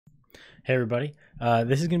Hey everybody,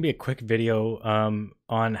 this is going to be a quick video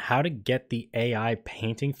on how to get the AI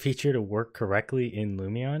painting feature to work correctly in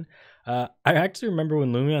Lumion. I actually remember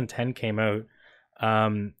when Lumion 10 came out,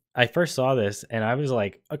 I first saw this and I was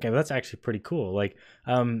like, okay, well, that's actually pretty cool.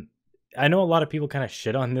 I know a lot of people kind of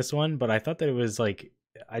shit on this one, but I thought that it was like,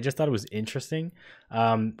 I just thought it was interesting.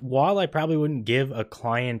 While I probably wouldn't give a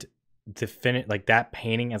client to finish like that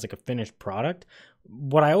painting as like a finished product,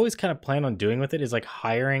 what I always kind of plan on doing with it is like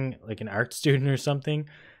hiring like an art student or something,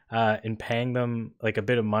 and paying them like a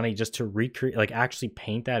bit of money just to recreate, like actually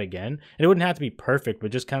paint that again. And it wouldn't have to be perfect,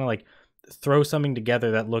 but just kind of like throw something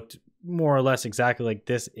together that looked more or less exactly like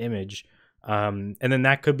this image. And then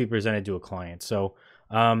that could be presented to a client. So,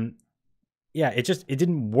 yeah, it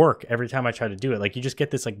didn't work every time I tried to do it. Like you just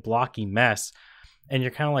get this like blocky mess and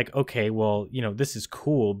you're kind of like, okay, well, this is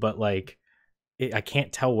cool, but like, I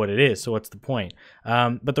can't tell what it is, so what's the point?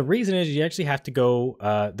 But the reason is you actually have to go,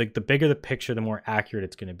 the bigger the picture, the more accurate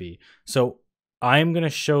it's going to be. So I'm going to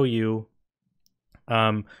show you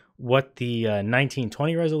what the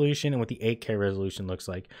 1920 resolution and what the 8K resolution looks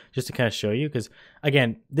like, just to kind of show you. Because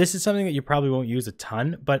again, this is something that you probably won't use a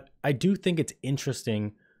ton, but I do think it's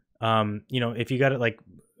interesting. If you got it like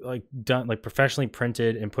done, like professionally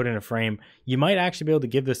printed and put in a frame, you might actually be able to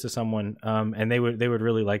give this to someone, and they would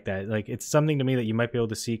really like that. Like it's something to me that you might be able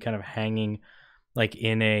to see kind of hanging like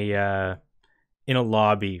in a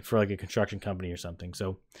lobby for like a construction company or something.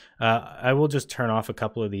 So I will just turn off a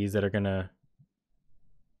couple of these that are gonna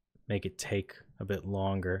make it take a bit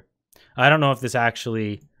longer. I don't know if this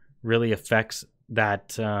actually really affects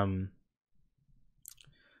that.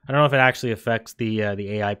 I don't know if it actually affects the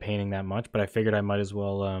AI painting that much, but I figured I might as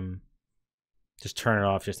well just turn it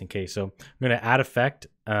off just in case. So I'm going to add effect.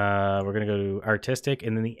 We're going to go to artistic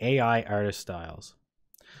and then the AI artist styles.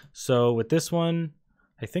 So with this one,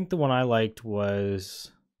 I think the one I liked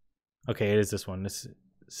was, okay, it is this one. This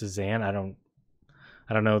Cezanne. I don't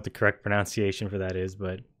know what the correct pronunciation for that is,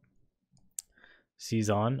 but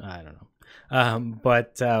Cezanne, I don't know.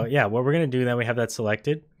 Yeah, what we're going to do then, we have that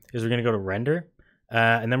selected, is we're going to go to render.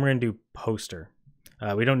 And then we're going to do poster.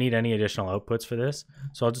 We don't need any additional outputs for this.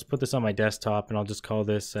 So I'll just put this on my desktop and I'll just call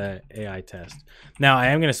this AI test. Now I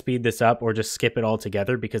am going to speed this up or just skip it all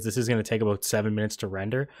together because this is going to take about 7 minutes to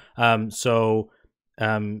render. Yeah,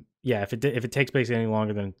 if it takes basically any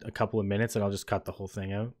longer than a couple of minutes, then I'll just cut the whole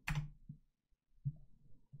thing out.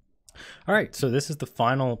 All right, so this is the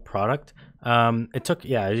final product. It took,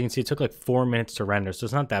 yeah, as you can see, it took like 4 minutes to render. So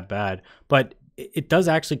it's not that bad, but it does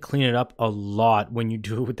actually clean it up a lot when you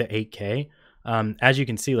do it with the 8K. As you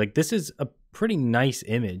can see, like this is a pretty nice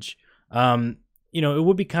image. It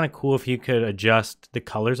would be kind of cool if you could adjust the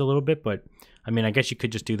colors a little bit, but I mean, I guess you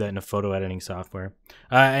could just do that in a photo editing software.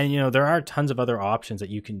 And there are tons of other options that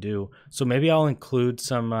you can do. So maybe I'll include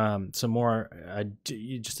some more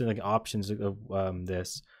just like options of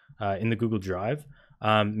this in the Google Drive.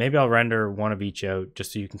 Maybe I'll render one of each out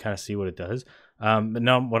just so you can kind of see what it does. But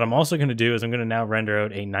now what I'm also going to do is I'm going to now render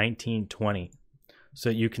out a 1920 so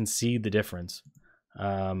you can see the difference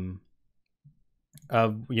of,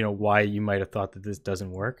 why you might have thought that this doesn't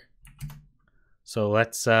work. So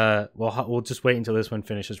let's, we'll just wait until this one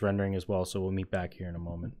finishes rendering as well. So we'll meet back here in a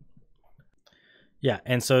moment. Yeah.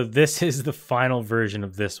 And so this is the final version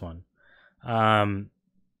of this one. As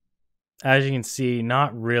you can see,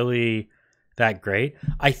 not really that great.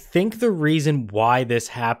 I think the reason why this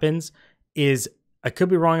happens is, I could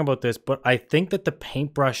be wrong about this, but I think that the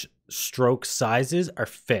paintbrush stroke sizes are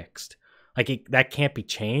fixed. Like that can't be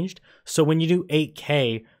changed. So when you do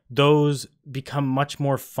 8K, those become much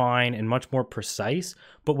more fine and much more precise.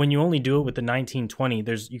 But when you only do it with the 1920,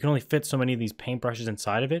 you can only fit so many of these paintbrushes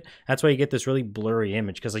inside of it. That's why you get this really blurry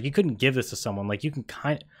image. Because like you couldn't give this to someone. Like you can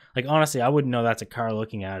honestly, I wouldn't know that's a car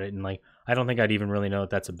looking at it, and like I don't think I'd even really know that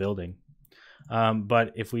that's a building.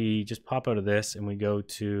 But if we just pop out of this and we go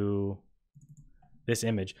to this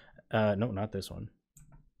image, no, not this one.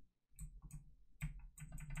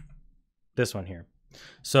 This one here.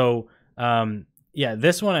 So, yeah,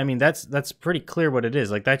 this one, I mean, that's pretty clear what it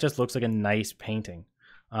is. Like that just looks like a nice painting.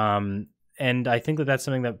 And I think that that's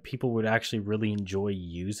something that people would actually really enjoy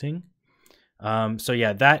using. So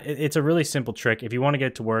yeah, it's a really simple trick. If you want to get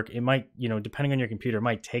it to work, it might, depending on your computer, it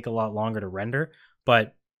might take a lot longer to render,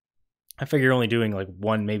 but I figure you're only doing like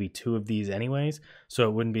one, maybe two of these anyways, so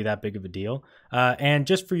it wouldn't be that big of a deal. And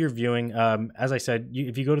just for your viewing, as I said,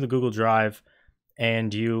 if you go to the Google Drive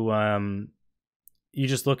and you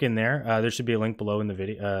just look in there, there should be a link below in the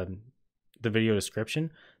video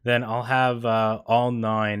description. Then I'll have all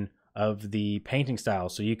 9 of the painting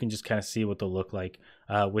styles, so you can just kind of see what they'll look like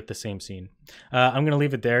with the same scene. I'm gonna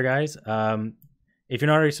leave it there, guys. If you're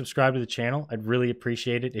not already subscribed to the channel, I'd really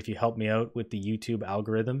appreciate it if you help me out with the YouTube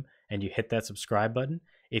algorithm and you hit that subscribe button.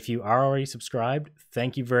 If you are already subscribed,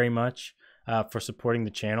 thank you very much for supporting the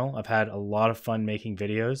channel. I've had a lot of fun making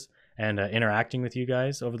videos and interacting with you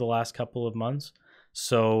guys over the last couple of months.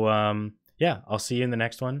 So yeah, I'll see you in the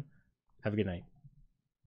next one. Have a good night.